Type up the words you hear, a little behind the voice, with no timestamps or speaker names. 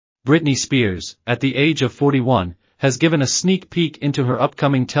Britney Spears, at the age of 41, has given a sneak peek into her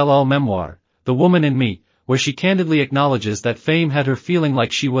upcoming tell-all memoir, The Woman in Me, where she candidly acknowledges that fame had her feeling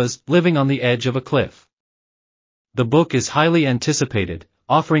like she was living on the edge of a cliff. The book is highly anticipated,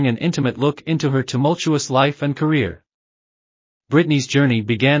 offering an intimate look into her tumultuous life and career. Britney's journey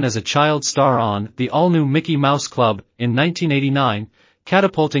began as a child star on the all-new Mickey Mouse Club in 1989,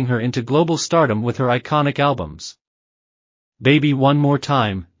 catapulting her into global stardom with her iconic albums Baby One More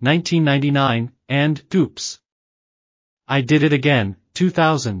Time, 1999, and Oops, I Did It Again,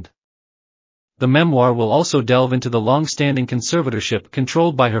 2000. The memoir will also delve into the long-standing conservatorship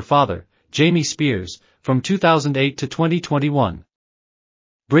controlled by her father, Jamie Spears, from 2008 to 2021.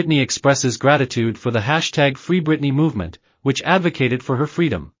 Britney expresses gratitude for the #FreeBritney movement, which advocated for her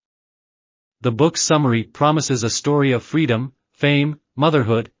freedom. The book's summary promises a story of freedom, fame,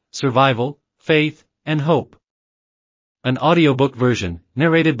 motherhood, survival, faith, and hope. An audiobook version,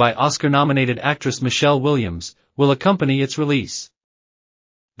 narrated by Oscar-nominated actress Michelle Williams, will accompany its release.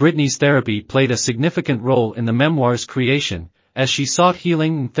 Britney's therapy played a significant role in the memoir's creation, as she sought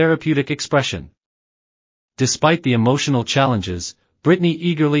healing and therapeutic expression. Despite the emotional challenges, Britney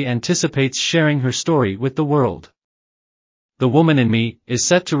eagerly anticipates sharing her story with the world. The Woman in Me is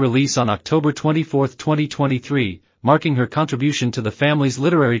set to release on October 24, 2023, marking her contribution to the family's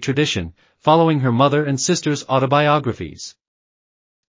literary tradition, following her mother and sister's autobiographies.